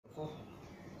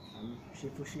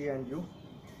Shifushi and you.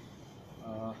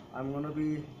 I'm going to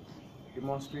be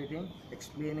demonstrating,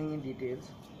 explaining in details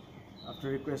after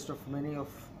request of many of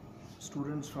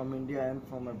students from India and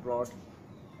from abroad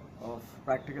of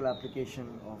practical application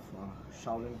of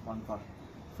Shaolin Quan.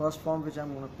 First form which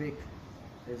I'm going to pick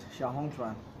is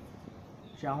Quan.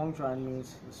 Quan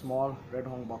means small red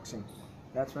hong boxing.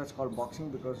 That's why it's called boxing,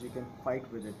 because you can fight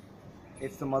with it.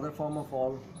 It's the mother form of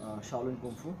all Shaolin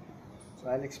Kung Fu. So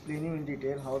I'll explain you in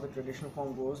detail how the traditional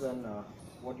form goes and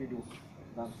what you do.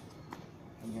 Done.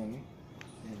 Can you hear me?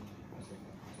 Yeah. Okay.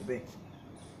 Obey.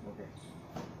 Okay.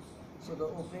 So the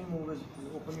opening move is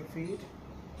you open your feet.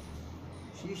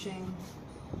 Shi Shing.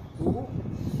 Wu.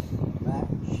 Back.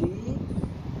 Shi.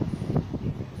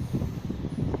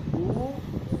 Wu.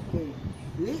 Okay.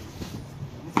 Li.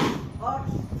 Up.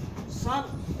 Sun.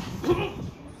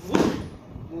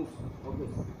 Move. Okay.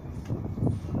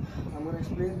 I'm going to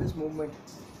explain this movement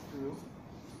to you.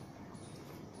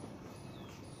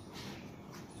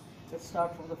 Let's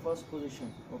start from the first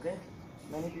position, okay?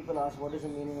 Many people ask what is the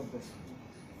meaning of this.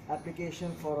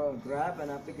 Application for a grab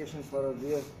and application for a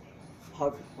rear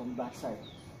hug from backside.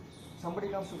 Somebody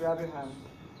comes to grab your hand,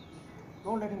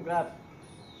 don't let him grab.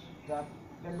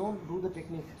 Then don't do the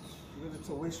technique, because it's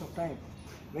a waste of time.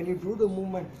 When you do the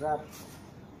movement, grab,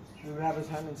 you grab his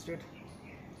hand instead.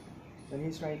 Then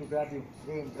he's trying to grab you.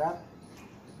 Again, grab.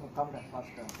 No, come down,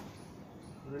 faster.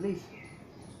 Release.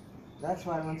 That's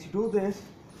why once you do this,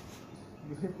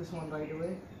 you hit this one right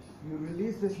away. You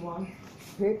release this one,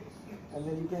 hit, and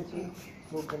then you can see,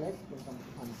 move the next, then come to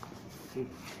hand. See?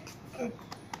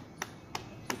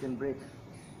 You can break.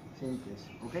 Same case.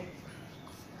 Okay?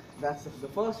 That's the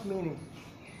first meaning.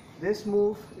 This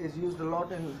move is used a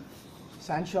lot in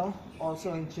Sanshao,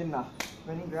 also in Chinna.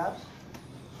 When he grabs,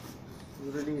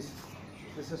 you release.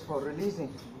 This is for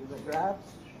releasing. You grab,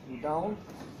 you down,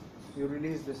 you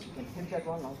release this. You can hit that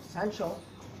one now. Sanshao,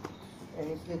 and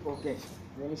you kick, okay.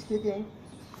 When he's kicking,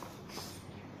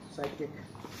 side kick.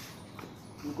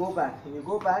 You go back. When you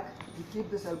go back, you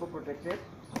keep this elbow protected.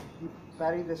 You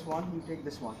parry this one, you take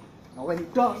this one. Now when you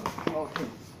turn, okay.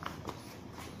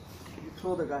 You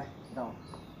throw the guy down.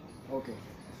 Okay.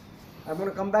 I'm going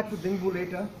to come back to Dingbu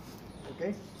later.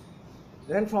 Okay.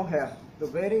 Then from here, the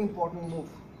very important move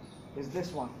is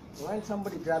this one. When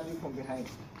somebody grabs you from behind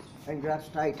and grabs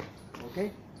tight,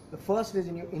 okay? The first is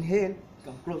you inhale,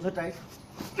 come closer tight.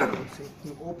 See,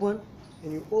 you open,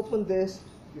 and you open this,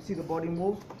 you see the body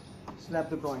move, slap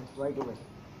the groin right away.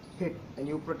 Hit, and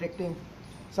you're protecting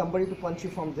somebody to punch you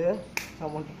from there,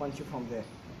 someone to punch you from there.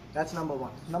 That's number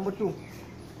one. Number two,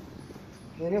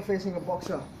 when you're facing a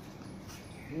boxer,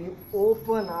 you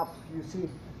open up, you see,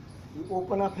 you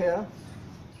open up here,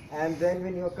 and then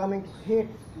when you're coming to hit,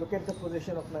 look at the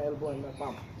position of my elbow and my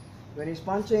palm. When he's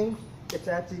punching, it's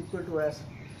as equal to as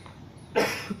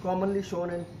commonly shown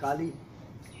in Kali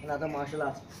and other martial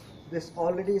arts. This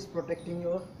already is protecting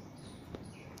your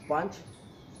punch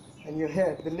and your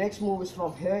head. The next move is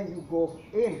from here, you go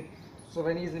in. So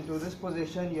when he's into this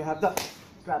position, you have the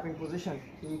trapping position.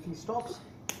 If he stops,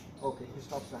 okay, he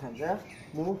stops the hand there,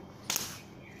 move,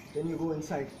 then you go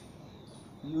inside.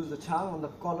 Use the chang on the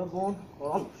collarbone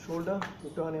or on shoulder to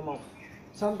turn him out.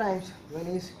 Sometimes when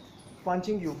he's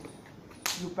punching you,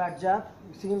 you pat jab.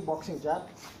 You see in boxing jab,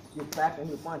 you pat and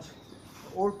you punch.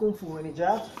 Old kung fu, when he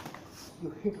jabs,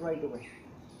 you hit right away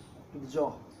to the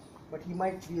jaw. But he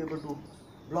might be able to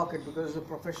block it because it's a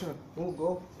professional. Move,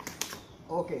 go.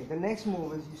 Okay, the next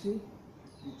move is, you see,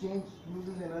 you change, use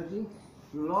his energy,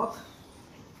 you lock,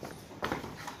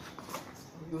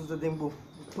 use the dimbu,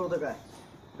 you throw the guy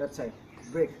that side.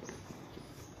 Break.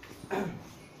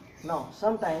 Now,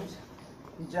 sometimes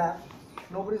you jab,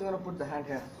 nobody's going to put the hand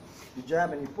here. You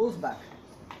jab and he pulls back.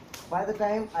 By the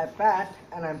time I pat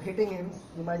and I'm hitting him,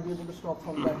 he might be able to stop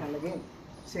from that hand again.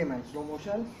 Same hand, slow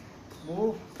motion,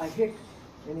 move, I hit,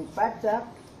 and he pat jab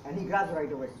and he grabs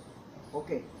right away.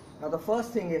 Okay, now the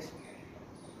first thing is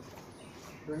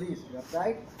release, grab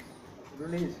tight,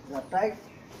 release, grab tight,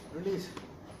 release.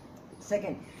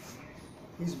 Second,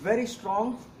 he's very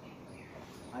strong.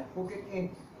 I hook it in.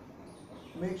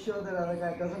 Make sure that other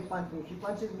guy doesn't punch me. If he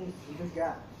punches me, you just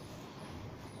gap.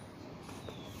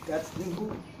 That's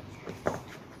Dingbu.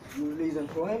 You release and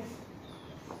throw him.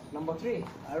 Number three,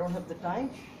 I don't have the time.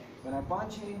 When I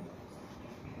punch him,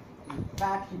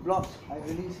 back, he blocks. I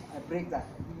release, I break that.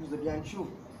 Use the behind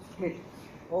shoe. Hit.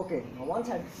 Okay, now once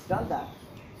I've done that,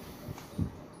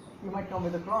 he might come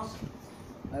with a cross.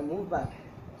 I move back.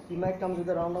 He might come with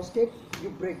a roundhouse kick.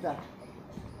 You break that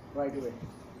right away.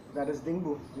 That is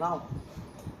Dingbu. Now,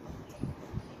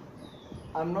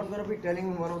 I'm not going to be telling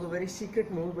you one of the very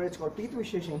secret moves, but it's called teeth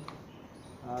visheshin.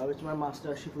 which my master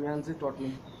Shifuyanzi taught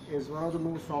me, is one of the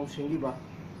moves from Shingiba.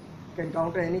 Can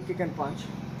counter any kick and punch.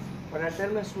 But I tell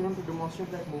my student to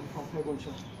demonstrate that move from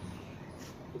Heigunshin.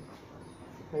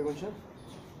 Heigunshin.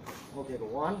 Okay, go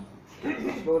 1.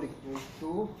 Slowly. Move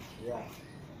 2. Yeah.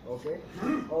 Okay.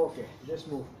 Okay. Just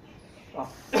move.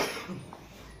 Up.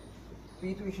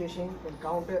 P3 Sheshin can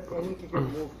counter any kick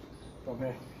and move from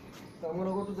here. So I'm going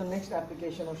to go to the next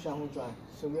application of Shaolin Quan.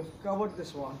 So we have covered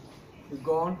this one. We've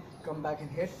gone, come back and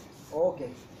hit.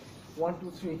 Okay. 1,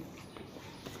 2, 3. You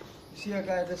see a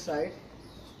guy at this side.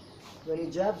 When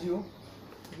he jabs you,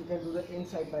 you can do the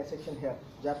inside bisection here.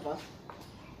 Jab pass.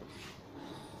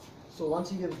 So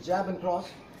once he gives jab and cross,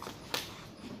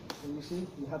 and you see,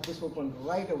 you have this open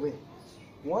right away.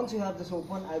 Once you have this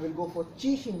open, I will go for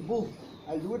Chi Shin Bu.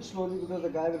 I'll do it slowly because the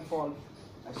guy will fall.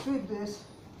 I sweep this,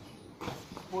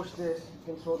 push this,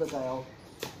 you can throw the guy out.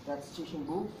 That's Chi Shin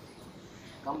Bu.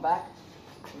 Come back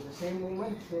with the same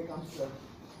movement. Here comes the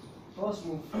first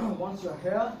move. Once you're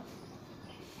here,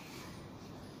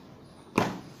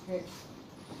 hit.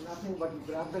 Nothing but you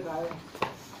grab the guy,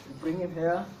 you bring him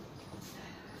here,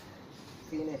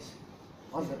 finish.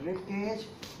 On the rib cage,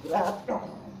 grab,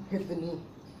 hit the knee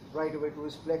right away to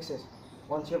his plexus.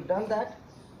 Once you have done that,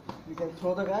 you can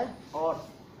throw the guy, or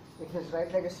if his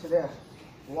right leg is there,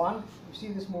 1, you see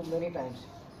this move many times.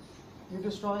 You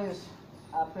destroy his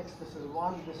apex. This is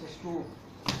 1, this is 2,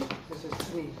 this is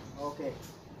 3. Okay,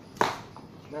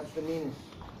 that's the meaning.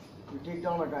 You take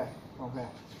down a guy from here.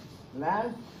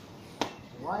 Land,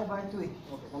 Y by 3.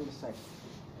 Okay, on this side.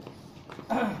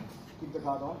 Keep the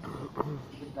guard on.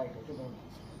 Keep it tight. Okay, then.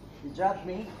 You jab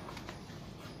me.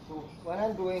 So when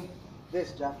I'm doing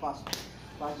this, jab fast.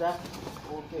 Fast jab.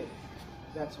 Okay.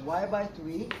 That's Y by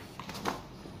 3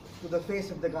 to the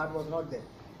face if the guard was not there.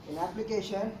 In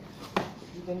application,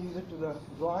 you can use it to the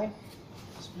groin,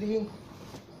 spleen,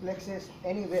 plexus,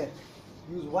 anywhere.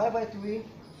 Use Y by 3.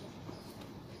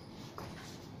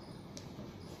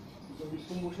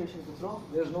 Kumbhusheshan to throw.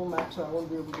 There is no map, so I won't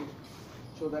be able to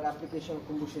show that application of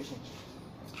Kumbhusheshan.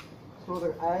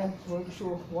 So I am going to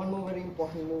show one more very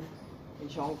important move in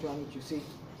Shaolin Quan which you see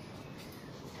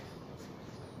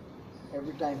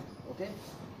every time. Okay,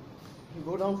 you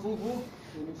go down Fugu,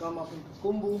 then you come up into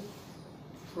Kumbu,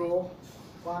 throw,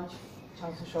 punch,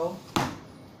 Changsa Xiao,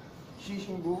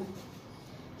 Shishin Bu,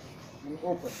 and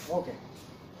open. Okay.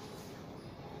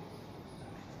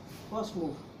 First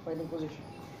move, fighting position.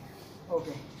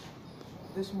 Okay,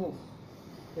 this move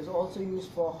is also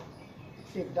used for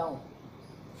takedown.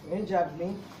 When jab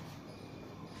me,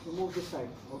 you move this side.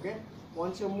 Okay,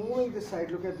 once you're moving this side,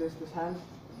 look at this. This hand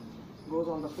goes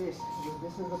on the face.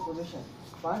 This is the position.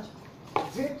 Punch,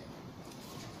 exit,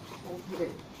 and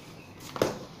hit.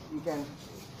 You can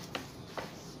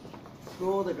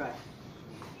throw the guy.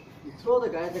 You throw the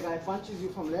guy punches you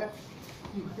from left.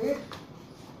 You hit,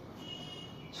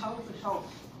 chunk the shout.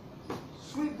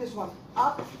 Sweep this one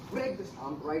up, break this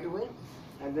arm right away,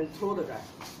 and then throw the guy.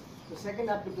 The second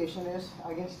application is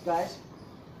against guys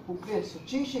who play. So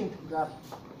Chi Shin grab.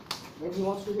 When he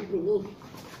wants to hit me,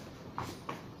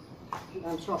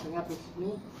 I'm stopping apex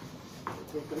knee.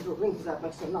 Okay, control ring his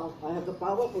apex. So now I have the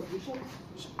power for Chi Shin.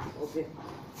 Okay.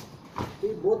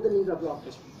 See, both the knees are blocked.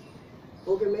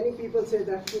 Okay, many people say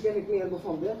that he can hit me elbow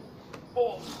from there.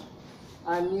 Oh,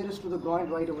 I'm nearest to the groin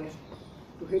right away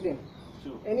to hit him.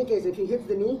 Sure. Any case, if he hits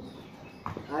the knee,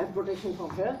 I have protection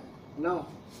from here. Now,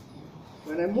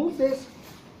 when I move this,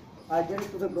 I get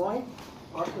it to the groin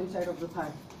or inside of the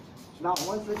thigh. Now,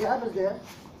 once the jab is there,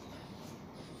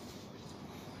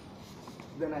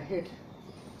 then I hit.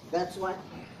 That's why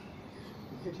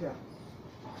you hit here.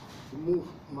 You move,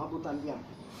 Mabu Tanbian.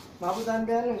 Mabu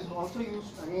Tanbian is also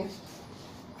used against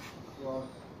your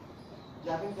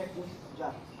jabbing technique.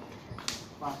 Jab.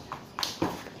 Fast.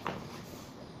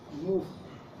 Move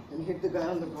and hit the guy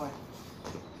on the groin.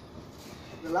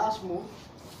 The last move.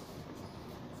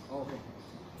 Okay.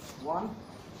 1,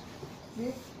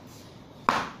 kick,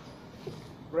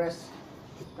 press,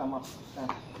 come up,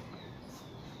 stand.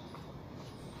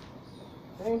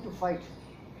 Trying to fight.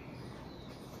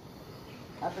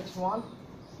 Apex 1.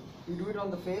 You do it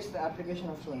on the face. The application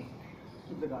of showing.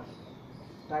 Keep the guard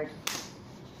tight.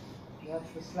 That's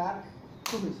the slap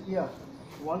to his ear.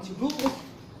 Once you do this,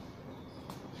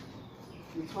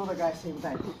 you throw the guy same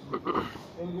time.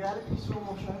 In reality, slow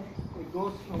motion, it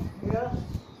goes from here,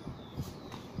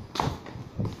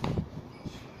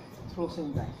 throw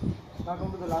same time. Now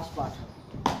come to the last part.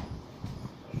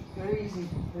 Very easy.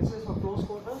 This is for close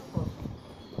quarter, for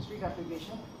street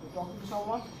application. You're talking to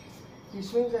someone, he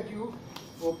swings at you,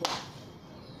 open.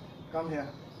 Come here.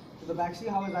 To the back, see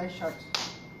how his eyes shut.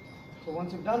 So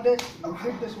once you've done this, you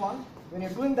hit this one, When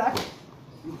you're doing that,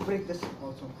 you break this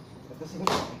also at the same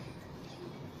time.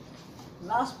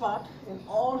 Last part in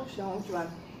all Xiao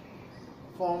Quan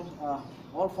forms,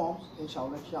 all forms in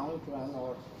Shaolin, Xiao Quan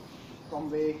or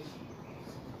Tomwei,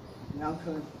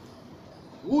 Yang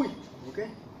Wui, okay?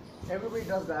 Everybody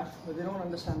does that, but they don't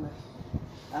understand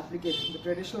the application. The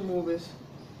traditional move is,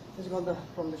 it's got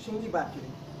from the Shinji battery.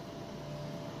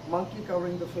 Monkey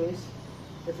covering the face.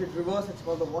 If it reverse, it's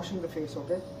called the washing the face,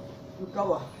 okay? You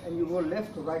cover and you go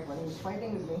left to right. When he's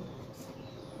fighting with me,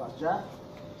 fast jab,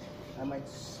 I might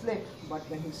slip, but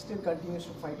when he still continues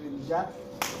to fight with me, jab,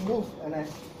 move, and I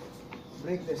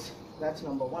break this. That's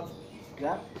number one.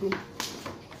 Jab, two.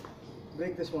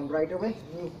 Break this one right away.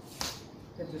 Move.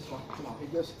 Hit this one. Now he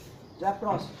goes jab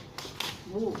cross.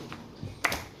 Move.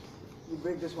 You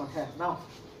break this one here. Now,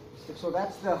 so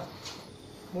that's the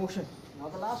motion. Now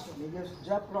the last one. He gives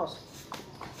jab cross.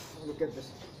 Look at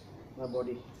this. My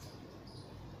body.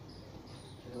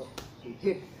 He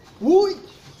hit. Woo!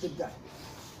 Hit that.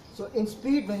 So in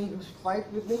speed, when you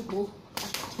fight with me, move.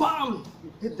 Bam!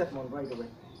 You hit that one right away.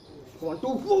 1, 2,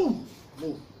 boom!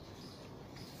 Move.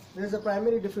 There's a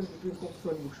primary difference between Kung Fu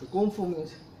and Wushu. Kung Fu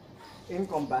means in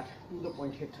combat, to the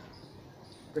point hit.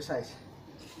 Precise.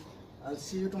 I'll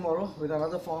see you tomorrow with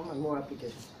another form and more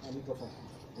applications.